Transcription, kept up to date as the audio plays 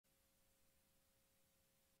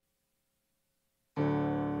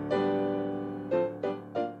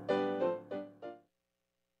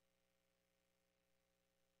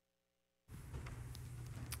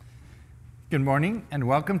Good morning and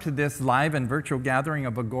welcome to this live and virtual gathering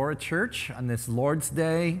of Agora Church on this Lord's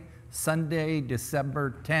Day, Sunday,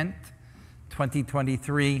 December 10th,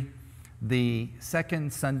 2023, the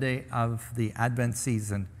second Sunday of the Advent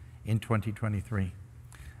season in 2023.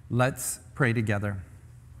 Let's pray together.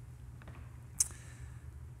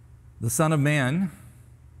 The Son of Man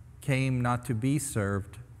came not to be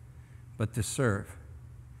served, but to serve,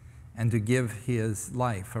 and to give his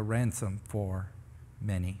life a ransom for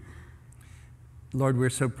many. Lord, we're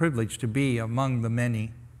so privileged to be among the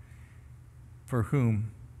many for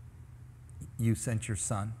whom you sent your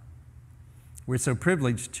Son. We're so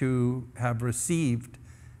privileged to have received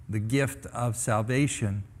the gift of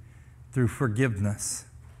salvation through forgiveness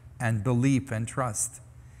and belief and trust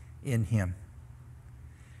in him.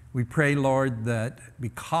 We pray, Lord, that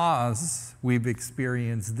because we've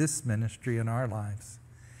experienced this ministry in our lives,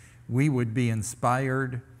 we would be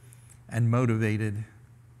inspired and motivated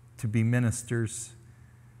to be ministers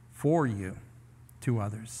for you to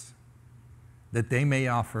others, that they may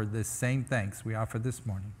offer this same thanks we offer this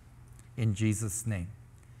morning. In Jesus' name,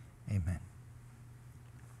 amen.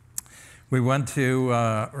 We want to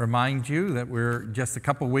remind you that we're just a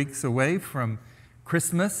couple weeks away from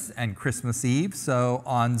Christmas and Christmas Eve. So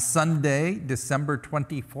on Sunday, December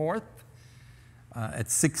 24th, at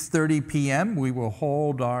 6:30 p.m., we will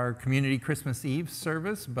hold our Community Christmas Eve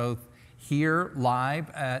service, both here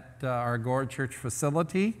live at our Agora Church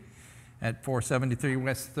facility at 473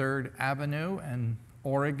 West 3rd Avenue in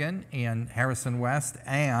Oregon and Harrison West,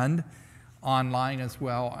 and online as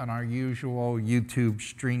well on our usual YouTube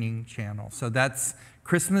streaming channel. So that's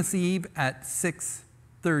Christmas Eve at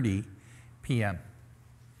 6:30 p.m.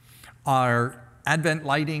 Our Advent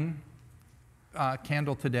lighting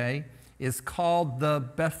candle today is called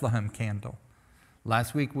the Bethlehem candle.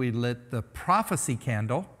 Last week we lit the prophecy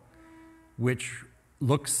candle, which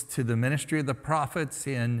looks to the ministry of the prophets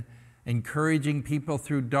in encouraging people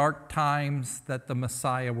through dark times that the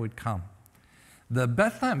Messiah would come. The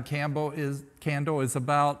Bethlehem candle is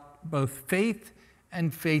about both faith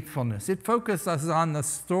and faithfulness. It focuses on the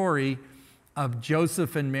story of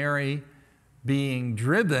Joseph and Mary being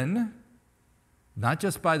driven, not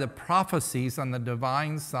just by the prophecies on the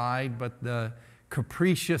divine side, but the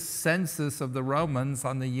capricious census of the Romans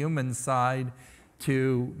on the human side,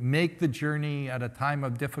 to make the journey at a time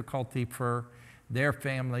of difficulty for their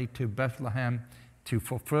family to Bethlehem to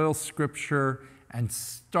fulfill Scripture and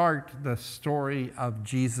start the story of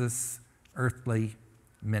Jesus' earthly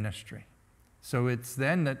ministry. So it's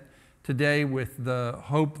then that today, with the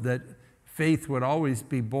hope that faith would always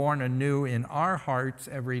be born anew in our hearts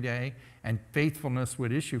every day and faithfulness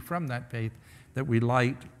would issue from that faith, that we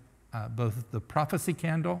light both the prophecy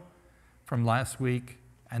candle from last week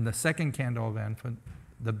and the second candle of Advent,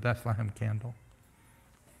 the Bethlehem candle.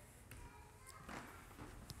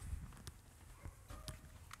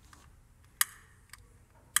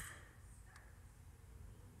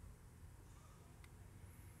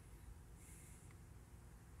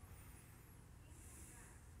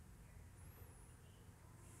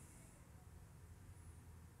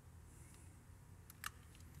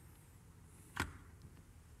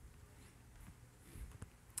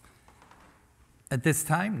 At this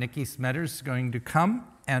time, Nikki Smetters is going to come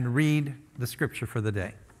and read the scripture for the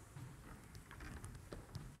day.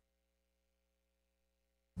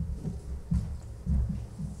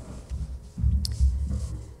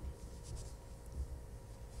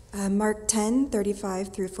 Mark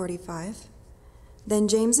 10:35 through 45. Then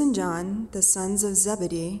James and John, the sons of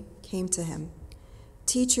Zebedee, came to him.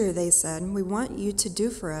 "Teacher," they said, "we want you to do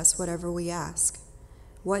for us whatever we ask."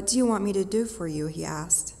 "What do you want me to do for you?" he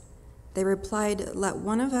asked. They replied, "Let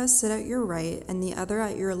one of us sit at your right and the other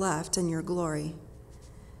at your left in your glory."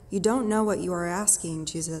 "You don't know what you are asking,"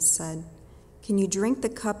 Jesus said. "Can you drink the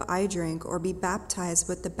cup I drink or be baptized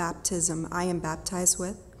with the baptism I am baptized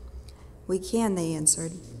with?" "We can," they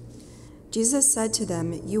answered. Jesus said to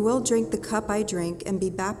them, "You will drink the cup I drink and be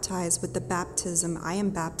baptized with the baptism I am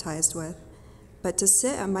baptized with. But to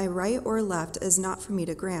sit at my right or left is not for me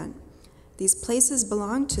to grant. These places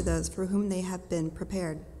belong to those for whom they have been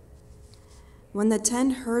prepared." When the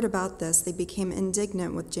 10 heard about this, they became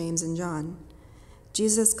indignant with James and John.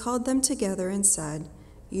 Jesus called them together and said,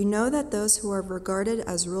 "You know that those who are regarded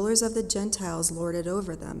as rulers of the Gentiles lord it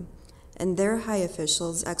over them, and their high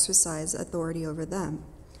officials exercise authority over them.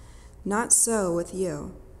 Not so with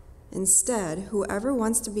you. Instead, whoever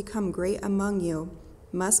wants to become great among you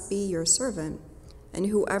must be your servant, and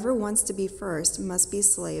whoever wants to be first must be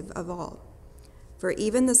slave of all. For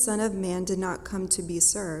even the Son of Man did not come to be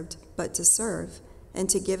served, but to serve, and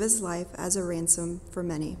to give his life as a ransom for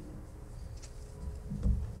many."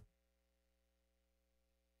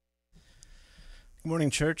 Good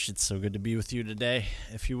morning, church. It's so good to be with you today.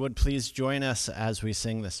 If you would, please join us as we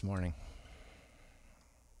sing this morning.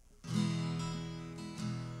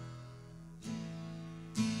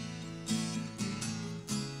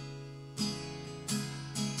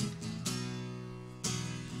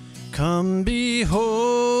 Come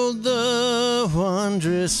behold the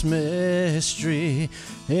wondrous mystery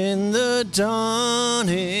in the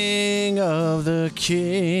dawning of the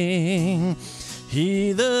King.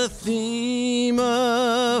 He, the theme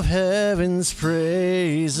of heaven's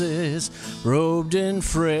praises, robed in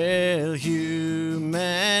frail humanity.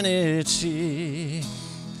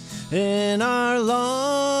 In our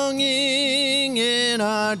longing, in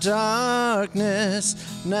our darkness,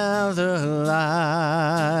 now the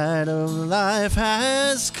light of life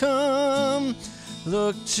has come.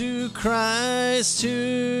 Look to Christ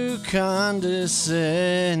who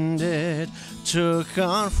condescended, took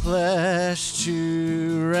on flesh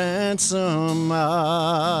to ransom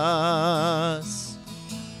us.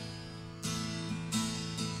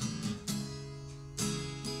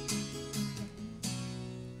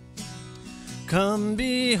 Come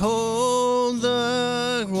behold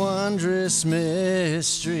the wondrous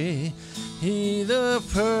mystery, He the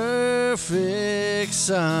perfect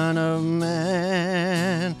Son of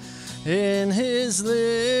Man. In His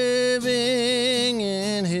living,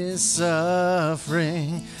 in His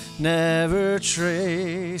suffering, never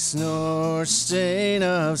trace nor stain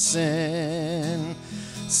of sin.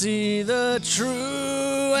 See the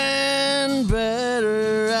true and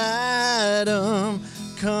better Adam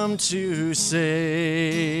come to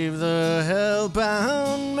save the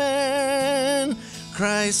hell-bound man.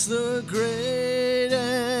 Christ the great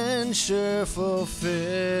and sure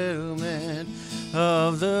fulfillment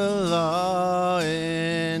of the law,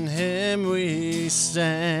 in Him we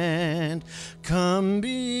stand. Come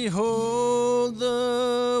behold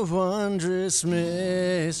the wondrous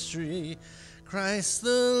mystery, Christ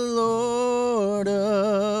the Lord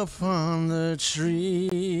upon the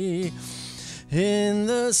tree. In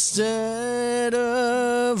the stead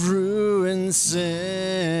of ruined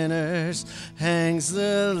sinners hangs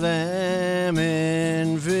the Lamb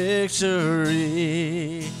in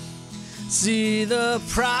victory. See the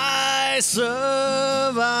price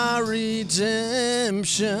of our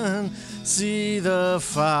redemption. See the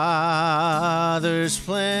Father's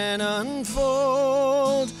plan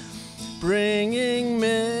unfold, bringing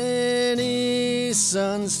many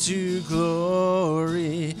sons to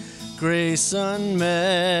glory. Grace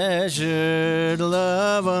unmeasured,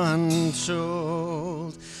 love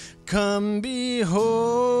untold. Come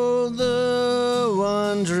behold the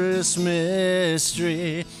wondrous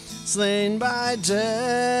mystery, slain by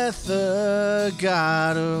death, the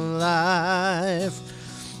God of life.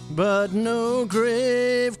 But no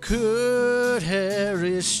grave could e'er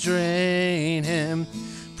restrain Him.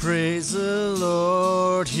 Praise the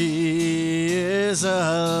Lord, He is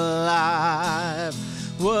alive.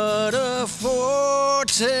 What a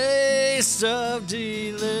foretaste of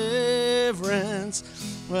deliverance,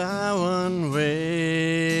 how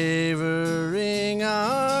unwavering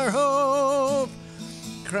our hope.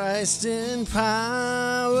 Christ in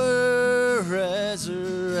power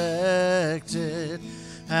resurrected,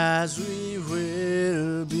 as we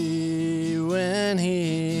will be when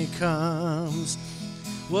He comes.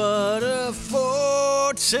 What a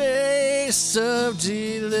foretaste of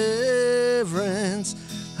deliverance,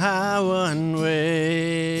 how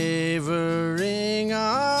unwavering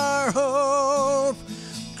our hope.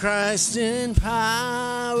 Christ in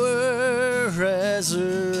power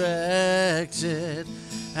resurrected,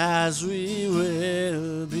 as we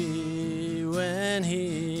will be when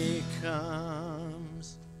He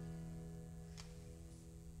comes.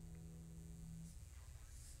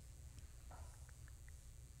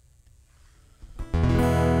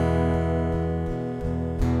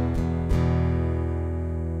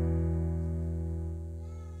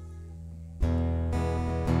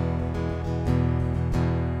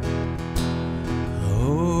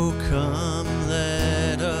 Oh, come,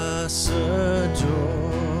 let us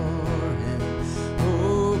adore Him. Oh,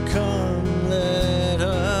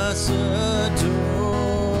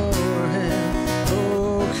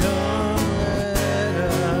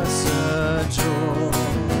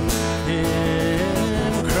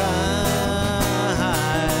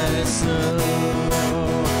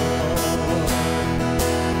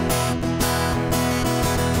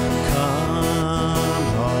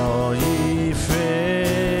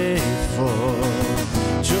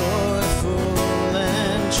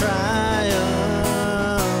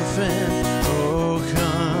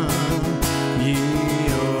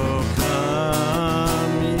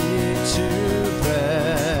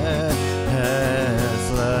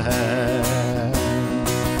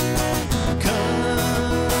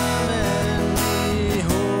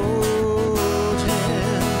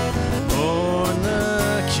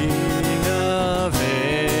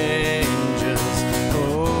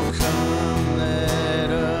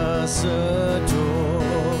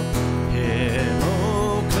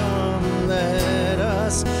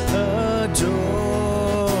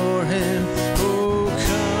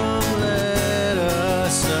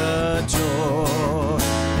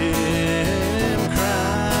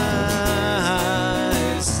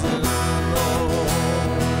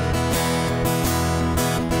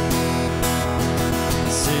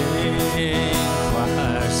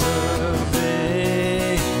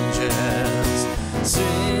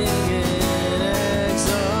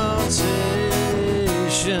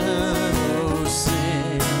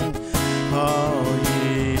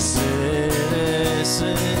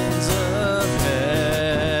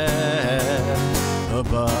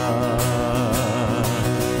 above.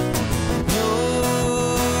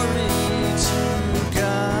 Glory to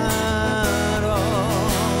God,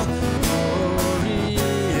 all glory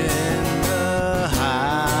in the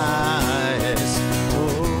highest.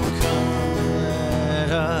 Oh, come, let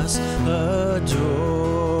us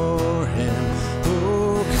adore him.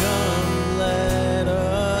 Oh, come, let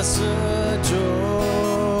us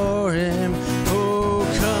adore him. Oh,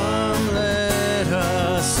 come, let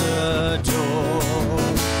us adore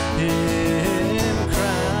him, Christ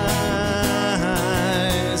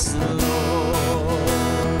the Lord.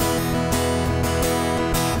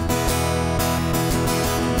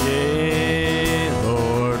 Yea,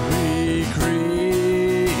 Lord, we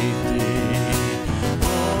greet thee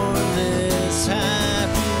on this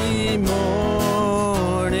happy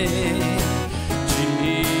morning.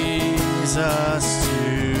 Jesus,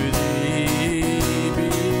 to thee be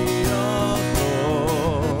all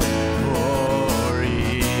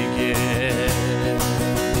glory given.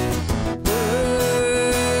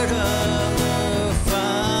 Word of the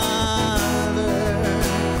Father,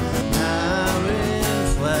 now in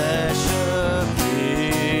flesh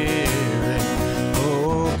appearing.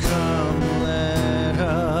 Oh, come, let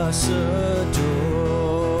us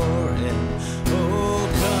adore him. Oh,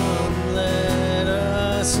 come, let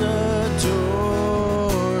us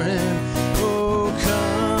adore him. Oh,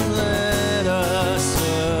 come, let us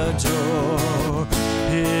adore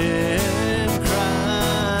him,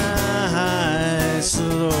 Christ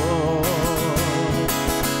the Lord.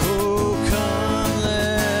 Oh, come,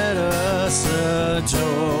 let us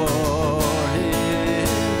adore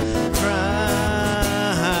him,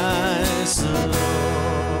 Christ the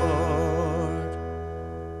Lord.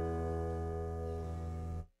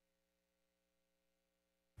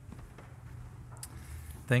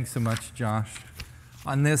 Thanks so much, Josh.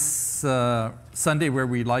 On this Sunday where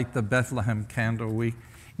we light the Bethlehem candle, we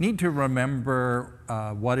need to remember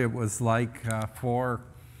what it was like for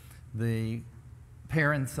the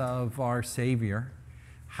parents of our Savior,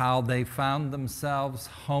 how they found themselves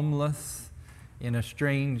homeless in a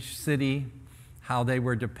strange city, how they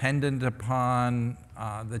were dependent upon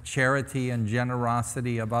the charity and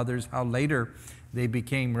generosity of others, how later they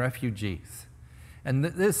became refugees. And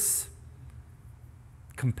this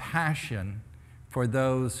compassion for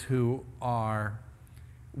those who are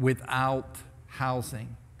without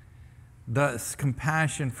housing, thus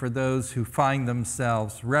compassion for those who find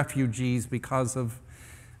themselves refugees because of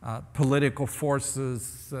political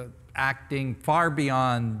forces acting far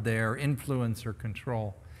beyond their influence or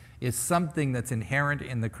control, is something that's inherent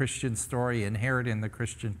in the Christian story, inherent in the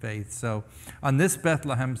Christian faith. So on this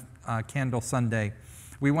Bethlehem Candle Sunday,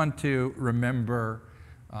 we want to remember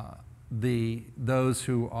those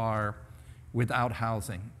who are without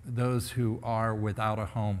housing, those who are without a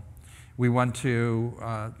home. We want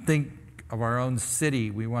to think of our own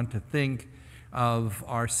city. We want to think of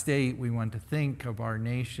our state. We want to think of our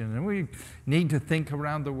nation. And we need to think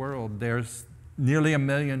around the world. There's nearly 1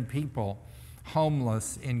 million people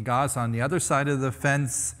homeless in Gaza. On the other side of the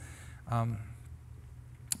fence,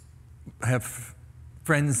 have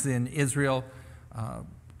friends in Israel.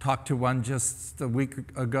 Talked to one just a week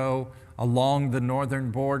ago along the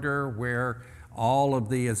northern border where all of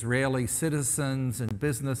the Israeli citizens and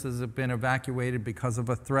businesses have been evacuated because of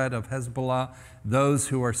a threat of Hezbollah. Those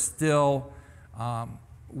who are still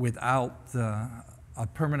without a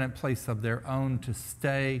permanent place of their own to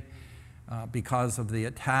stay because of the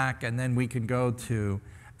attack. And then we can go to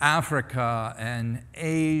Africa and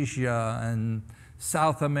Asia and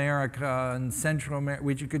South America and Central America.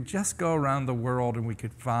 We could just go around the world and we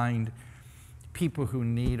could find people who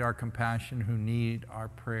need our compassion, who need our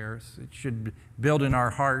prayers. It should build in our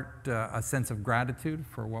heart a sense of gratitude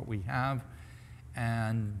for what we have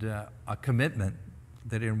and a commitment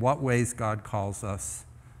that in what ways God calls us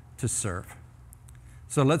to serve.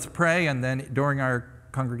 So let's pray, and then during our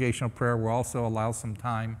congregational prayer, we'll also allow some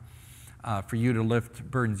time for you to lift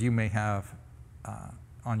burdens you may have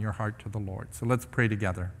on your heart to the Lord. So let's pray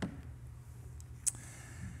together.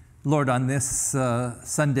 Lord, on this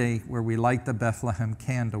Sunday where we light the Bethlehem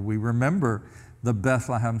candle, we remember the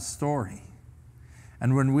Bethlehem story.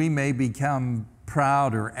 And when we may become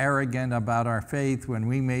proud or arrogant about our faith, when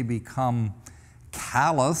we may become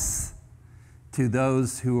callous to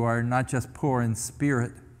those who are not just poor in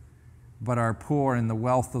spirit, but are poor in the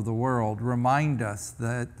wealth of the world, remind us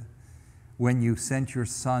that when you sent your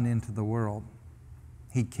Son into the world,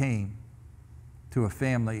 he came to a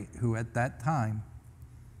family who at that time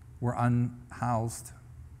were unhoused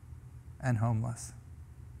and homeless.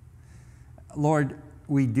 Lord,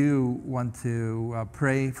 we do want to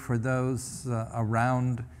pray for those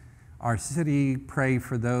around our city, pray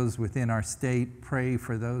for those within our state, pray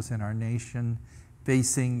for those in our nation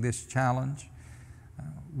facing this challenge.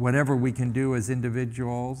 Whatever we can do as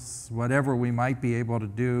individuals, whatever we might be able to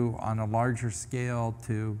do on a larger scale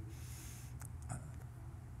to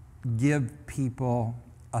give people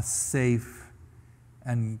a safe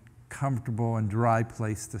and comfortable and dry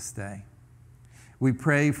place to stay. We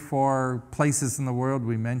pray for places in the world.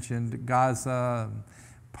 We mentioned Gaza,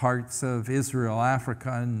 parts of Israel,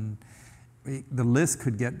 Africa, and the list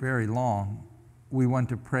could get very long. We want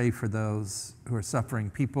to pray for those who are suffering,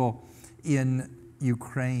 people in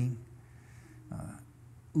Ukraine.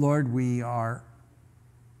 Lord, we are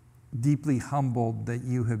deeply humbled that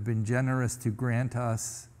you have been generous to grant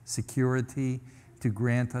us security, to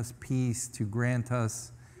grant us peace, to grant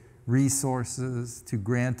us resources, to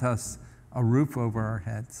grant us a roof over our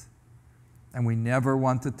heads. And we never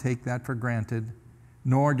want to take that for granted,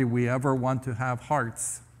 nor do we ever want to have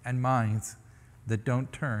hearts and minds that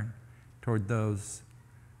don't turn toward those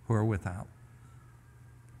who are without.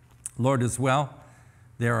 Lord, as well,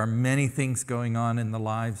 there are many things going on in the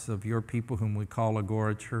lives of your people whom we call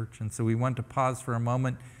Agora Church. And so we want to pause for a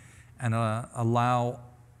moment and allow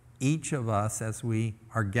each of us, as we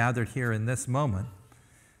are gathered here in this moment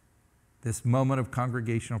of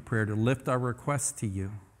congregational prayer, to lift our requests to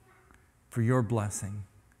you for your blessing,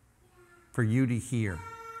 for you to hear,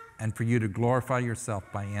 and for you to glorify yourself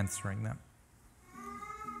by answering them.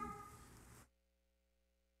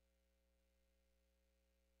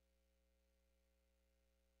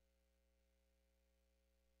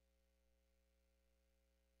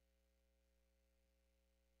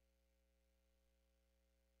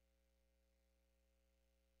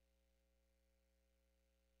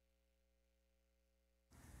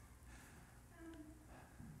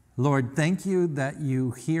 Lord, thank you that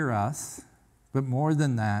you hear us, but more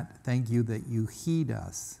than that, thank you that you heed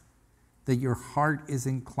us, that your heart is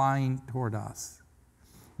inclined toward us,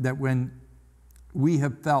 that when we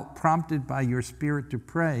have felt prompted by your Spirit to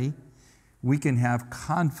pray, we can have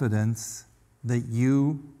confidence that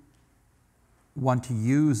you want to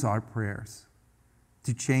use our prayers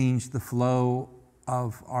to change the flow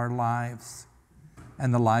of our lives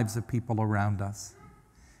and the lives of people around us.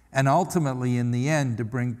 And ultimately, in the end, to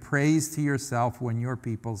bring praise to yourself when your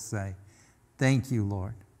people say, thank you,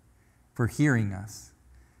 Lord, for hearing us,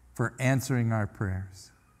 for answering our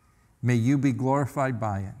prayers. May you be glorified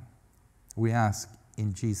by it. We ask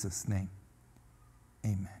in Jesus' name.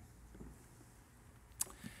 Amen.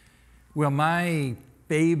 Well, my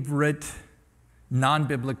favorite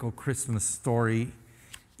non-biblical Christmas story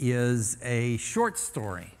is a short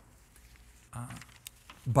story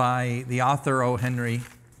by the author O. Henry.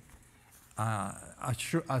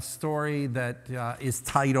 A story that is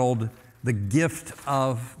titled The Gift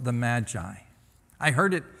of the Magi. I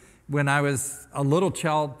heard it when I was a little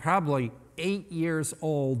child, probably 8 years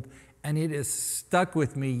old, and it has stuck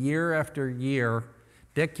with me year after year,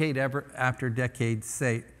 decade after decade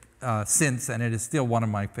since, and it is still one of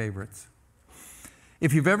my favorites.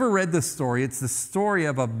 If you've ever read this story, it's the story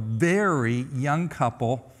of a very young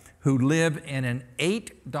couple who live in an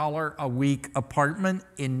 $8 a week apartment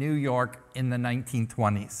in New York in the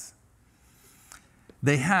 1920s.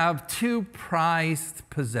 They have two prized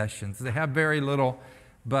possessions. They have very little,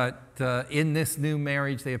 but in this new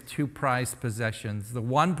marriage, they have two prized possessions. The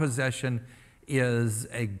one possession is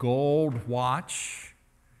a gold watch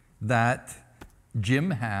that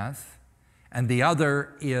Jim has, and the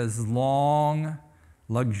other is long,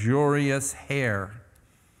 luxurious hair,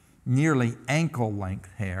 nearly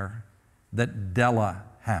ankle-length hair, that Della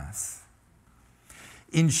has.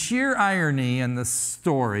 In sheer irony in the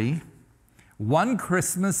story, one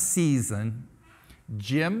Christmas season,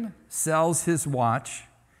 Jim sells his watch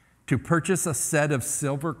to purchase a set of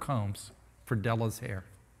silver combs for Della's hair.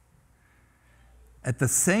 At the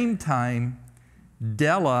same time,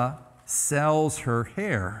 Della sells her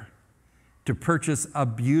hair to purchase a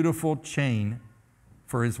beautiful chain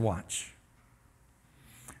for his watch.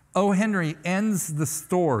 O. Henry ends the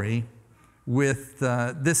story with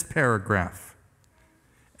this paragraph,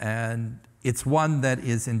 and it's one that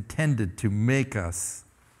is intended to make us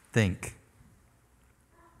think.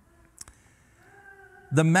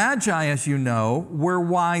 The Magi, as you know, were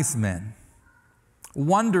wise men,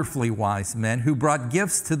 wonderfully wise men who brought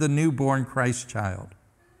gifts to the newborn Christ child.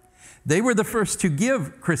 They were the first to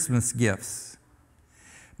give Christmas gifts.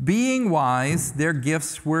 Being wise, their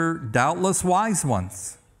gifts were doubtless wise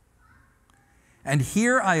ones. And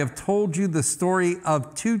here I have told you the story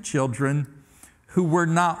of two children who were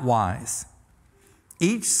not wise.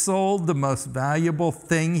 Each sold the most valuable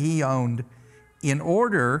thing he owned in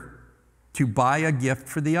order to buy a gift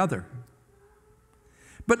for the other.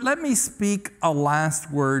 But let me speak a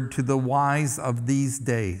last word to the wise of these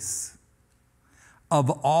days. Of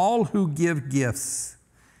all who give gifts,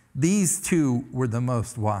 these two were the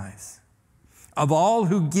most wise. Of all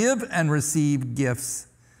who give and receive gifts,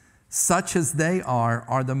 such as they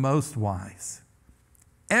are the most wise.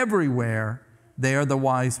 Everywhere they are the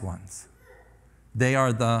wise ones. They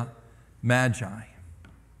are the magi.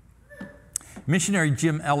 Missionary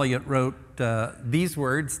Jim Elliot wrote these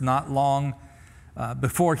words not long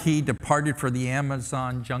before he departed for the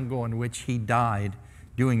Amazon jungle in which he died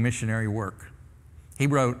doing missionary work. He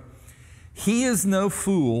wrote, "He is no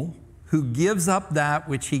fool who gives up that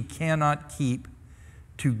which he cannot keep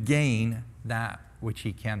to gain that which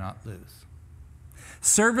he cannot lose."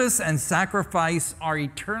 Service and sacrifice are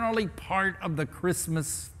eternally part of the Christmas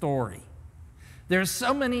story. There are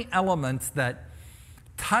so many elements that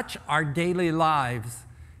touch our daily lives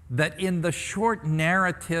that in the short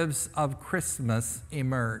narratives of Christmas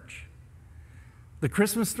emerge. The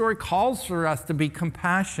Christmas story calls for us to be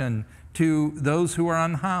compassionate to those who are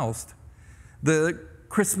unhoused. The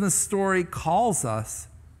Christmas story calls us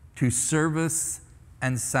to service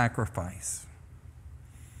and sacrifice.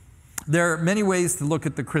 There are many ways to look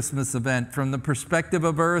at the Christmas event, from the perspective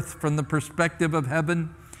of earth, from the perspective of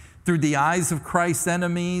heaven, through the eyes of Christ's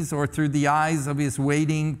enemies, or through the eyes of his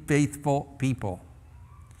waiting, faithful people.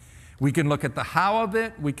 We can look at the how of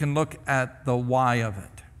it, we can look at the why of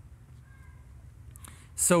it.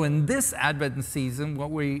 So in this Advent season,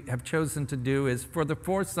 what we have chosen to do is, for the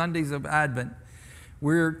 4 Sundays of Advent,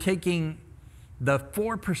 we're taking the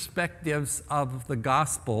 4 perspectives of the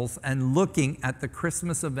Gospels and looking at the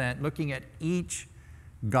Christmas event, looking at each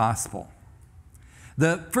Gospel.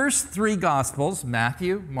 The first 3 Gospels,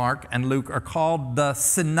 Matthew, Mark, and Luke, are called the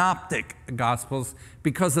synoptic Gospels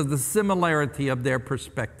because of the similarity of their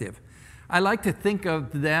perspective. I like to think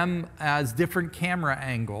of them as different camera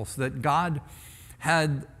angles, that God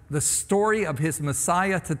had the story of his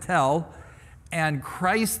Messiah to tell, and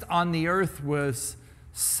Christ on the earth was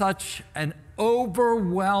such an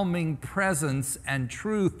overwhelming presence and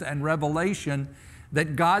truth and revelation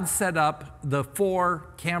that God set up the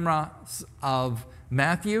 4 cameras of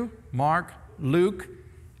Matthew, Mark, Luke,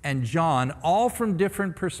 and John, all from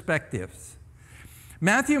different perspectives.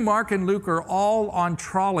 Matthew, Mark, and Luke are all on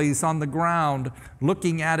trolleys on the ground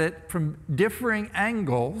looking at it from differing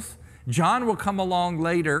angles. John will come along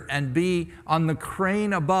later and be on the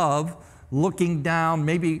crane above looking down,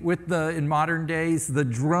 maybe with in modern days, the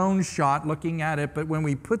drone shot looking at it. But when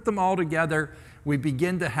we put them all together, we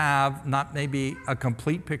begin to have not maybe a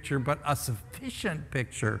complete picture, but a sufficient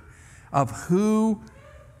picture of who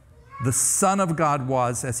the Son of God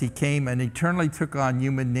was as he came and eternally took on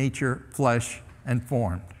human nature, flesh, and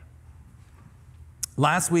formed.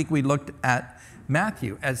 Last week we looked at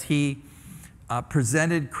Matthew as he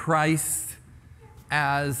presented Christ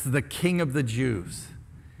as the King of the Jews.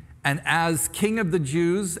 And as King of the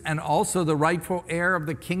Jews and also the rightful heir of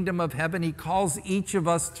the kingdom of heaven, he calls each of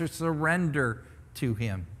us to surrender to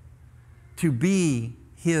him, to be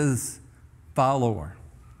his follower.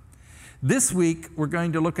 This week, we're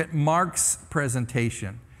going to look at Mark's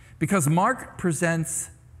presentation, because Mark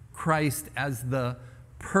presents Christ as the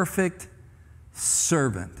perfect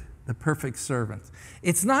servant, the perfect servant.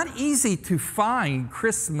 It's not easy to find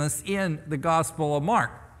Christmas in the Gospel of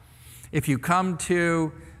Mark. If you come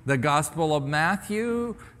to the Gospel of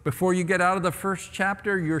Matthew, before you get out of the first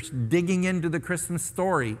chapter, you're digging into the Christmas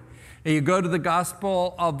story. And you go to the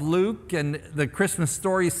Gospel of Luke, and the Christmas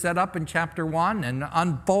story is set up in chapter 1 and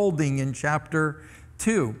unfolding in chapter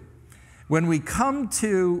 2. When we come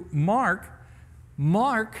to Mark,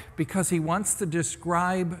 because he wants to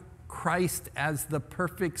describe Christ as the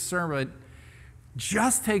perfect servant,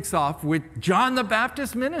 just takes off with John the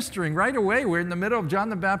Baptist ministering right away. We're in the middle of John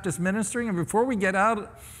the Baptist ministering, and before we get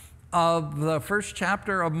out of the first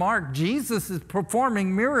chapter of Mark, Jesus is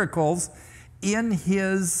performing miracles in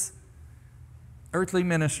his earthly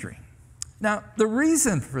ministry. Now, the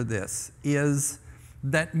reason for this is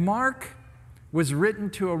that Mark was written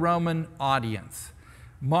to a Roman audience.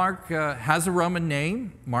 Mark has a Roman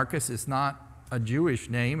name. Marcus is not a Jewish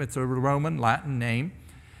name. It's a Roman Latin name.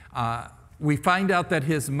 We find out that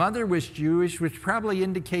his mother was Jewish, which probably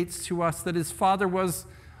indicates to us that his father was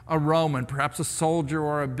a Roman, perhaps a soldier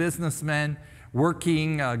or a businessman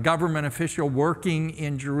working, a government official working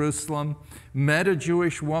in Jerusalem, met a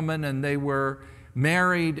Jewish woman, and they were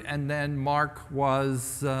married, and then Mark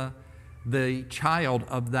was the child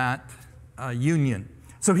of that union.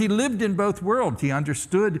 So he lived in both worlds. He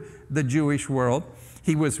understood the Jewish world.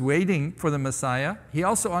 He was waiting for the Messiah. He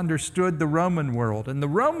also understood the Roman world. And the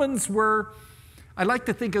Romans were, I like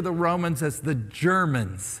to think of the Romans as the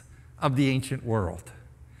Germans of the ancient world.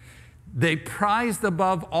 They prized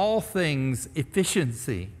above all things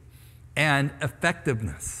efficiency and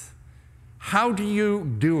effectiveness. How do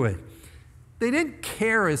you do it? They didn't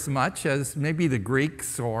care as much as maybe the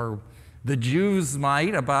Greeks or the Jews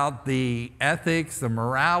might about the ethics, the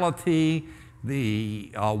morality,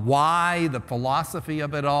 the why, the philosophy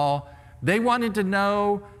of it all. They wanted to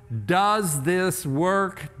know, does this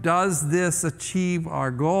work? Does this achieve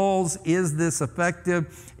our goals? Is this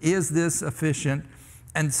effective? Is this efficient?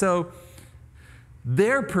 And so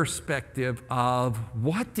their perspective of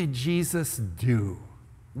what did Jesus do?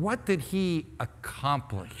 What did he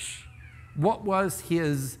accomplish? What was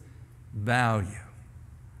his value?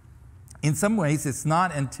 In some ways, it's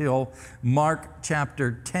not until Mark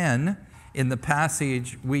chapter 10, in the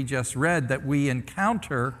passage we just read, that we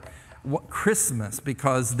encounter Christmas,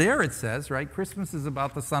 because there it says, right, Christmas is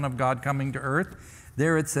about the Son of God coming to earth.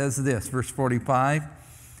 There it says this, verse 45,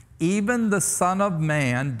 even the Son of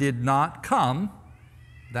Man did not come.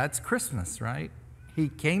 That's Christmas, right? He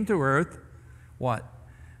came to earth, what?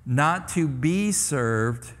 Not to be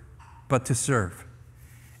served, but to serve,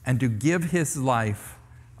 and to give his life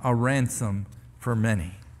a ransom for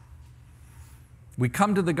many. We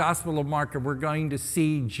come to the Gospel of Mark and we're going to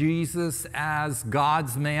see Jesus as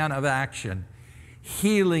God's man of action,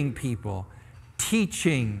 healing people,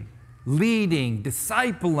 teaching, leading,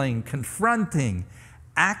 discipling, confronting,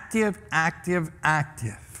 active, active,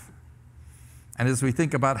 active. And as we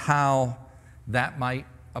think about how that might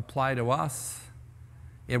apply to us,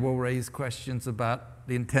 it will raise questions about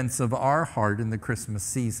the intents of our heart in the Christmas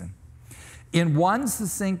season. In one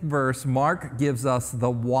succinct verse, Mark gives us the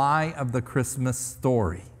why of the Christmas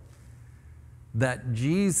story, that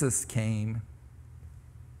Jesus came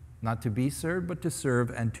not to be served, but to serve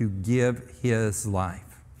and to give his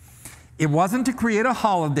life. It wasn't to create a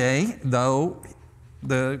holiday, though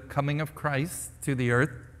the coming of Christ to the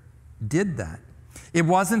earth did that. It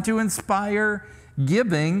wasn't to inspire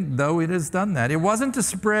giving, though it has done that. It wasn't to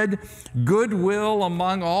spread goodwill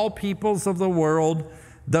among all peoples of the world,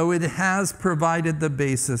 though it has provided the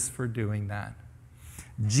basis for doing that.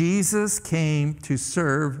 Jesus came to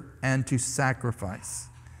serve and to sacrifice.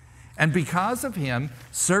 And because of him,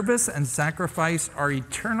 service and sacrifice are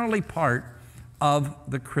eternally part of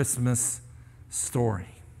the Christmas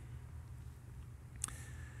story.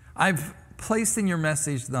 I've placed in your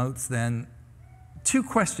message notes then 2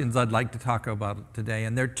 questions I'd like to talk about today.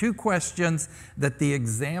 And they're 2 questions that the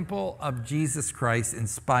example of Jesus Christ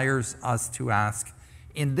inspires us to ask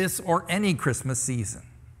in this or any Christmas season.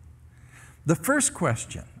 The first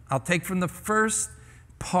question I'll take from the first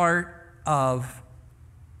part of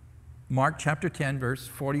Mark chapter 10, verse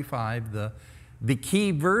 45, the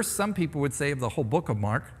key verse, some people would say, of the whole book of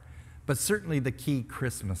Mark, but certainly the key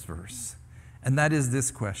Christmas verse. And that is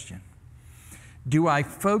this question: do I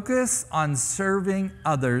focus on serving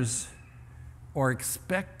others or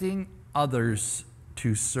expecting others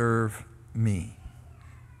to serve me?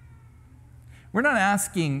 We're not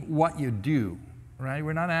asking what you do, right?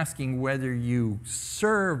 We're not asking whether you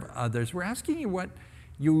serve others. We're asking you what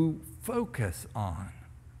you focus on,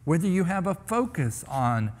 whether you have a focus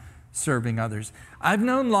on serving others. I've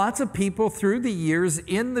known lots of people through the years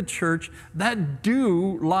in the church that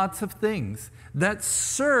do lots of things, that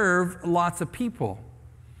serve lots of people.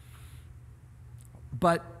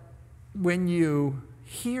 But when you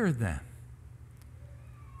hear them,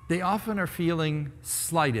 they often are feeling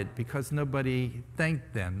slighted because nobody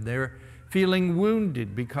thanked them. They're feeling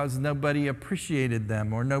wounded because nobody appreciated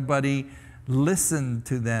them or nobody listened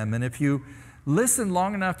to them. And if you listen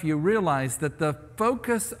long enough, you realize that the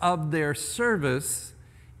focus of their service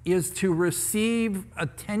is to receive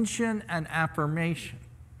attention and affirmation.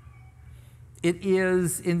 It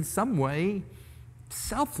is, in some way,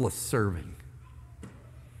 selfless serving.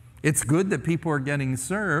 It's good that people are getting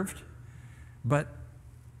served, but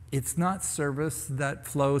it's not service that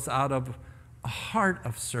flows out of a heart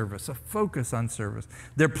of service, a focus on service.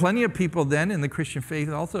 There are plenty of people then in the Christian faith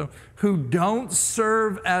also who don't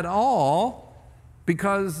serve at all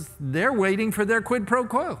because they're waiting for their quid pro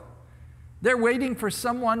quo. They're waiting for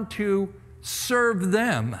someone to serve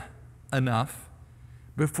them enough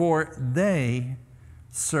before they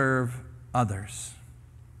serve others.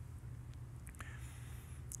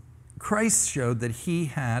 Christ showed that he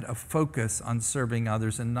had a focus on serving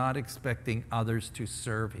others and not expecting others to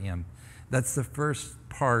serve him. That's the first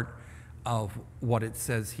part of what it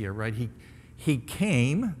says here, right? He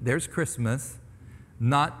came, there's Christmas,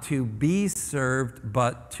 not to be served,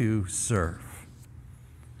 but to serve.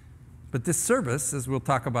 But this service, as we'll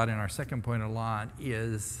talk about in our second point a lot,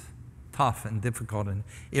 is tough and difficult, and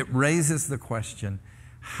it raises the question,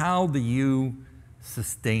 how do you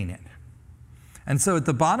sustain it? And so at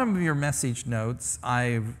the bottom of your message notes,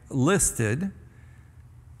 I've listed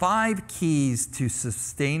 5 keys to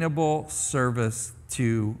sustainable service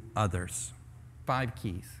to others. 5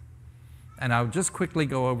 keys. And I'll just quickly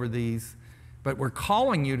go over these, but we're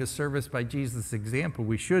calling you to service by Jesus' example.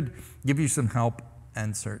 We should give you some help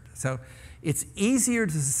and cert. So it's easier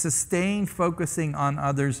to sustain focusing on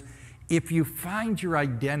others if you find your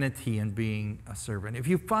identity in being a servant, if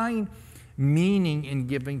you find meaning in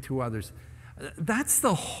giving to others. That's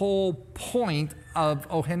the whole point of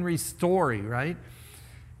O. Henry's story, right?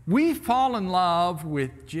 We fall in love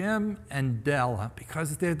with Jim and Della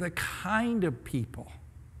because they're the kind of people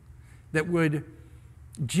that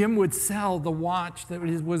Jim would sell the watch that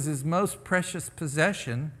was his most precious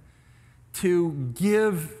possession to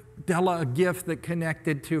give Della a gift that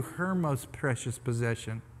connected to her most precious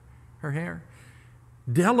possession, her hair.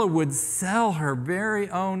 Della would sell her very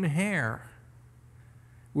own hair,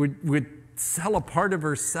 would sell a part of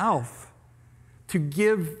herself to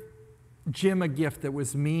give Jim a gift that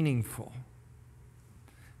was meaningful.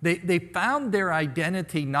 They found their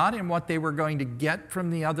identity not in what they were going to get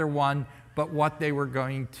from the other one, but what they were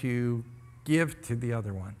going to give to the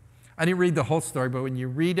other one. I didn't read the whole story, but when you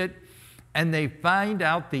read it and they find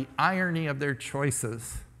out the irony of their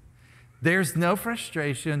choices, there's no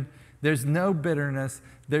frustration, there's no bitterness,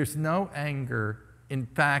 there's no anger. In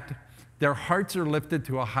fact, their hearts are lifted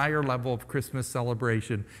to a higher level of Christmas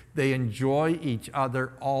celebration. They enjoy each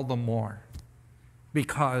other all the more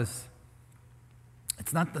because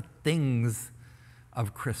it's not the things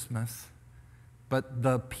of Christmas, but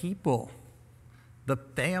the people, the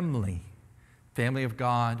family of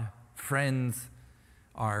God, friends,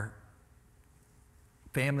 our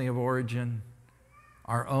family of origin,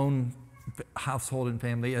 our own household and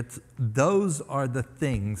family. Those are the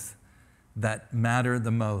things that matter the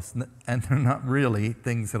most, and they're not really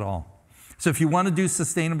things at all. So if you want to do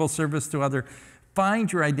sustainable service to others,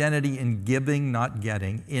 find your identity in giving, not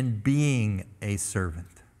getting, in being a servant.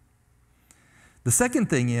 The second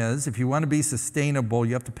thing is, if you want to be sustainable,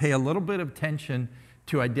 you have to pay a little bit of attention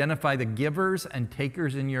to identify the givers and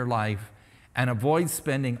takers in your life and avoid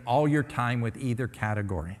spending all your time with either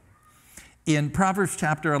category. In Proverbs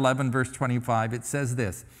chapter 11, verse 25, it says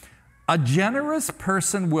this, "A generous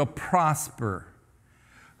person will prosper.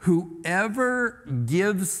 Whoever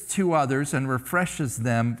gives to others and refreshes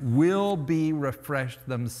them will be refreshed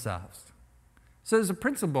themselves." So there's a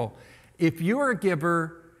principle. If you're a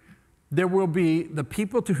giver, there will be the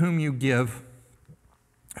people to whom you give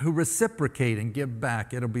who reciprocate and give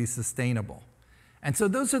back. It'll be sustainable. And so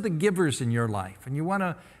those are the givers in your life. And you want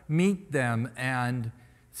to meet them and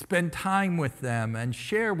spend time with them and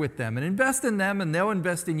share with them and invest in them, and they'll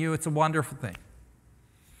invest in you. It's a wonderful thing.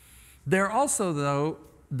 There are also, though,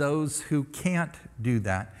 those who can't do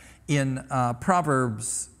that. In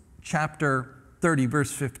Proverbs chapter 30,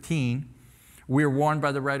 verse 15, we're warned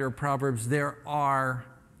by the writer of Proverbs, there are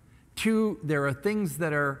things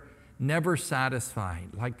that are never satisfied,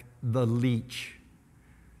 like the leech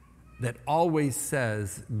that always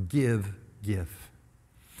says, give, give.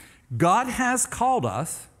 God has called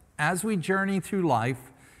us as we journey through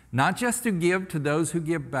life, not just to give to those who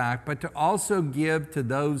give back, but to also give to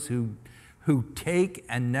those who take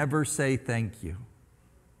and never say thank you.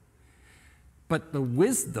 But the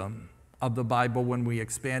wisdom of the Bible, when we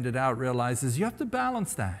expand it out, realizes you have to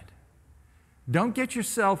balance that. Don't get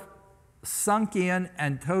yourself sunk in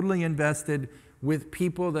and totally invested with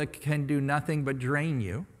people that can do nothing but drain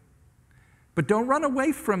you. But don't run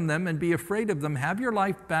away from them and be afraid of them. Have your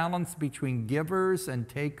life balanced between givers and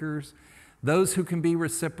takers, those who can be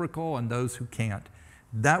reciprocal and those who can't.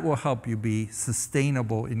 That will help you be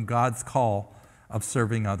sustainable in God's call of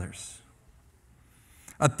serving others.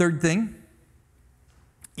 A third thing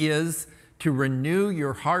is to renew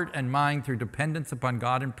your heart and mind through dependence upon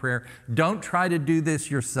God in prayer. Don't try to do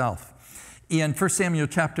this yourself. In 1 Samuel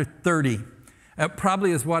chapter 30,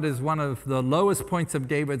 probably is what is one of the lowest points of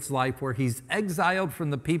David's life, where he's exiled from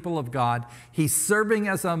the people of God. He's serving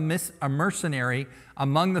as a mercenary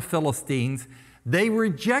among the Philistines. They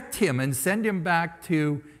reject him and send him back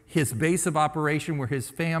to his base of operation where his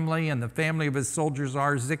family and the family of his soldiers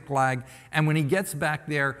are, Ziklag. And when he gets back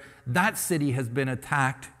there, that city has been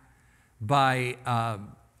attacked by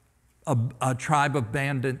a tribe of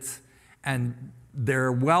bandits, and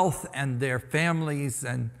their wealth and their families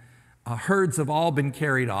and herds have all been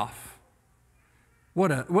carried off.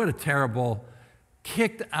 What a terrible,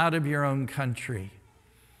 kicked out of your own country,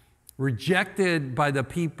 rejected by the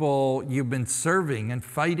people you've been serving and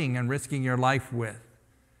fighting and risking your life with,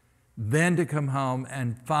 then to come home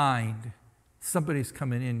and find somebody's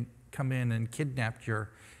come in and kidnapped your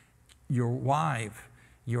wife,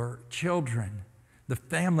 your children, the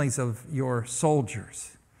families of your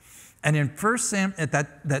soldiers. And in 1 Samuel, at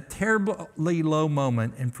that terribly low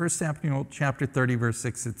moment, in 1 Samuel chapter 30, verse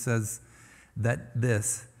 6, it says that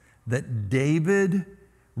David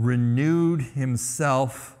renewed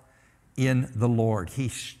himself in the Lord. He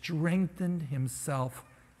strengthened himself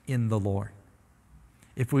in the Lord.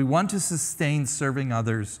 If we want to sustain serving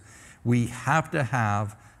others, we have to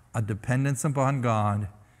have a dependence upon God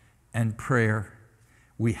and prayer.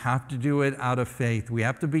 We have to do it out of faith. We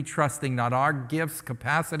have to be trusting not our gifts,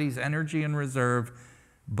 capacities, energy, and reserve,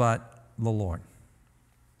 but the Lord.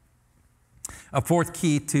 A fourth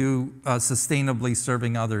key to sustainably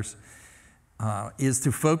serving others is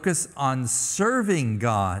to focus on serving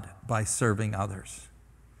God by serving others,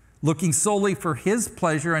 looking solely for His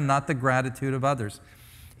pleasure and not the gratitude of others.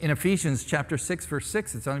 In Ephesians chapter 6, verse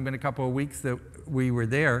 6, it's only been a couple of weeks that we were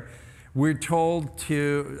there, we're told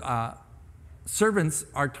to... servants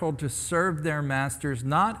are told to serve their masters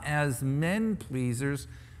not as men pleasers,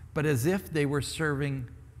 but as if they were serving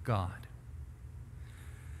God.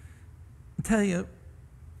 I tell you,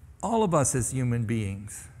 all of us as human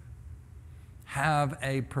beings have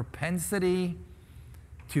a propensity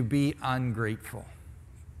to be ungrateful,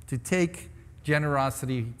 to take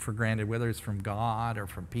generosity for granted, whether it's from God or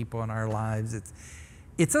from people in our lives.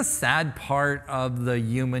 It's a sad part of the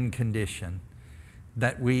human condition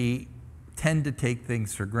that we tend to take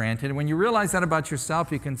things for granted. And when you realize that about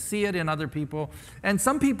yourself, you can see it in other people. And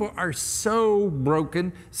some people are so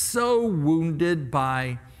broken, so wounded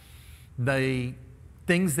by the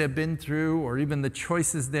things they've been through or even the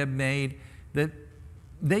choices they've made that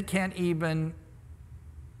they can't even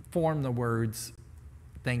form the words,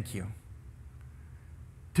 thank you.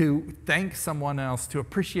 To thank someone else, to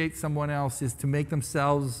appreciate someone else, is to make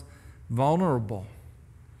themselves vulnerable.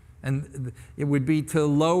 And it would be to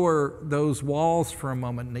lower those walls for a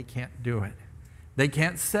moment, and they can't do it. They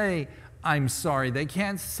can't say, I'm sorry. They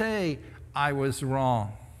can't say, I was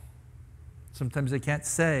wrong. Sometimes they can't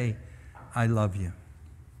say, I love you.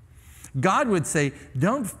 God would say,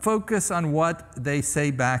 don't focus on what they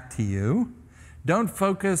say back to you. Don't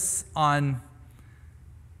focus on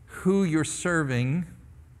who you're serving.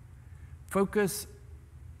 Focus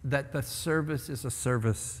that the service is a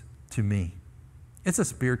service to me. It's a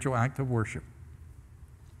spiritual act of worship.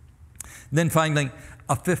 Then finally,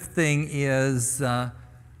 a fifth thing is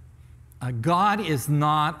God is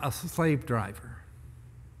not a slave driver,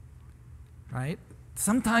 right?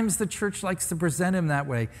 Sometimes the church likes to present him that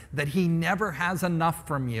way, that he never has enough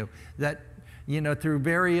from you, that, through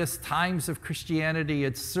various times of Christianity,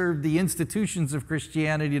 it's served the institutions of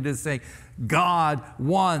Christianity to say, God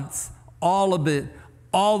wants all of it,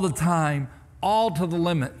 all the time, all to the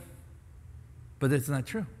limit. But it's not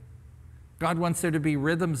true. God wants there to be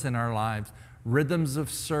rhythms in our lives, rhythms of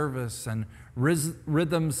service and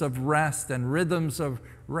rhythms of rest and rhythms of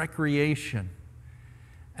recreation.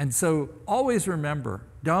 And so always remember,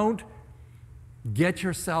 don't get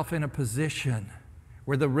yourself in a position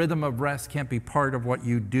where the rhythm of rest can't be part of what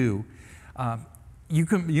you do.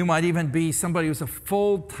 You might even be somebody who's a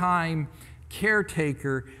full-time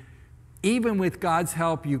caretaker. Even with God's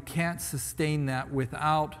help, you can't sustain that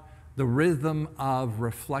without the rhythm of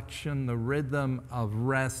reflection, the rhythm of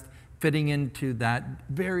rest, fitting into that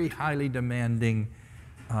very highly demanding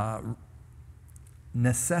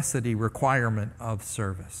necessity, requirement of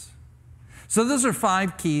service. So those are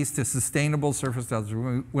 5 keys to sustainable service to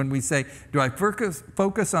others. When we say, do I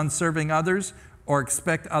focus on serving others or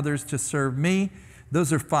expect others to serve me?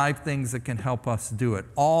 Those are 5 things that can help us do it.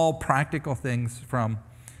 All practical things from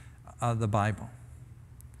the Bible.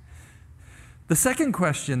 The second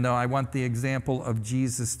question, though, I want the example of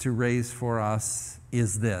Jesus to raise for us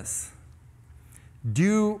is this.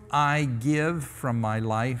 Do I give from my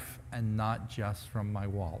life and not just from my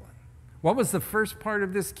wallet? What was the first part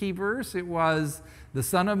of this key verse? It was, the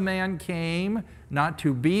Son of Man came not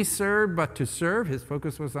to be served, but to serve. His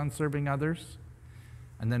focus was on serving others.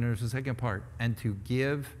 And then there's the second part, and to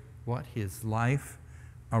give what? His life,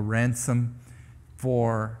 a ransom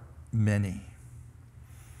for many.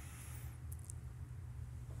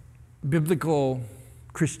 Biblical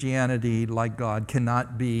Christianity, like God,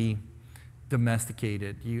 cannot be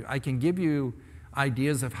domesticated. I can give you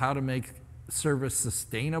ideas of how to make service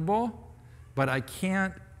sustainable, but I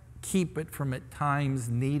can't keep it from at times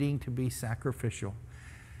needing to be sacrificial.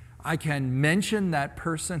 I can mention that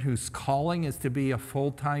person whose calling is to be a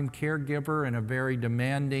full-time caregiver in a very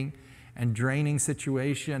demanding and draining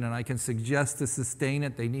situation, and I can suggest to sustain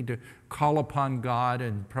it, they need to call upon God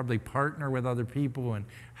and probably partner with other people and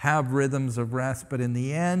have rhythms of rest. But in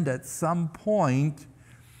the end, at some point,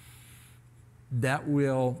 that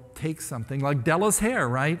will take something like Della's hair,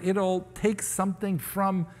 right? It'll take something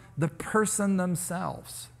from the person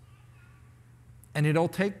themselves. And it'll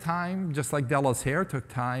take time, just like Della's hair took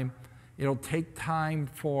time, it'll take time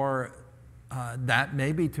for that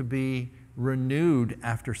maybe to be renewed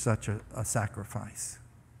after such a sacrifice.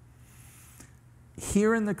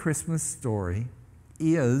 Here in the Christmas story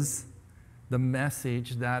is the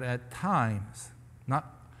message that at times,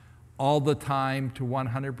 not all the time to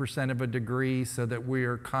 100% of a degree so that we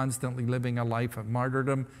are constantly living a life of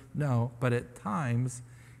martyrdom, no, but at times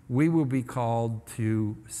we will be called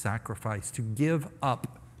to sacrifice, to give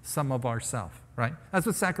up some of ourselves, right? That's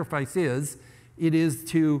what sacrifice is. It is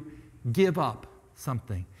to give up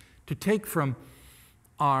something, to take from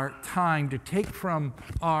our time, to take from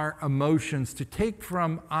our emotions, to take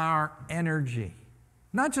from our energy,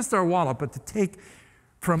 not just our wallet, but to take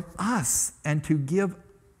from us and to give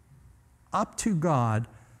up to God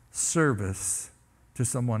service to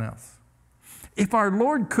someone else. If our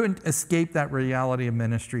Lord couldn't escape that reality of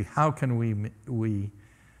ministry, how can we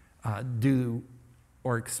do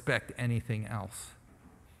or expect anything else?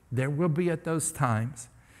 There will be at those times,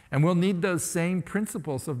 and we'll need those same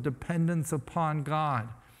principles of dependence upon God,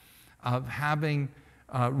 of having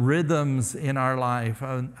rhythms in our life,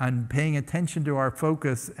 and paying attention to our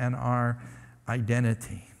focus and our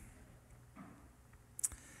identity.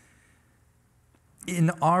 In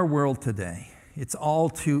our world today, it's all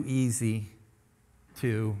too easy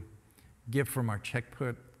to give from our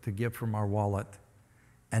checkbook, to give from our wallet,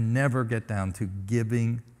 and never get down to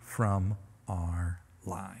giving from our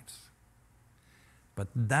lives. But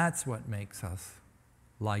that's what makes us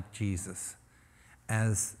like Jesus,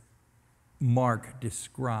 as Mark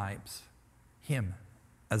describes him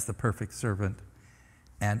as the perfect servant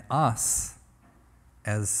and us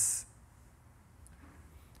as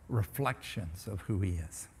reflections of who he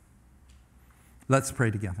is. Let's pray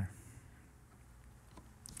together.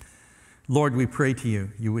 Lord, we pray to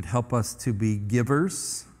you, you would help us to be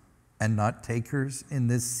givers and not takers in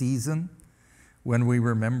this season when we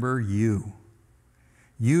remember you.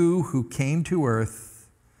 You who came to earth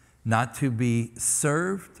not to be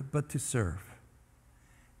served, but to serve.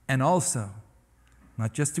 And also,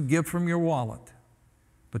 not just to give from your wallet,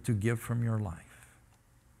 but to give from your life.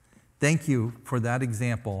 Thank you for that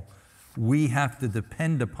example. We have to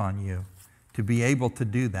depend upon you to be able to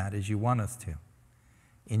do that as you want us to.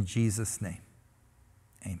 In Jesus' name,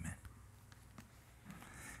 amen.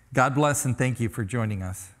 God bless and thank you for joining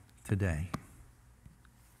us today.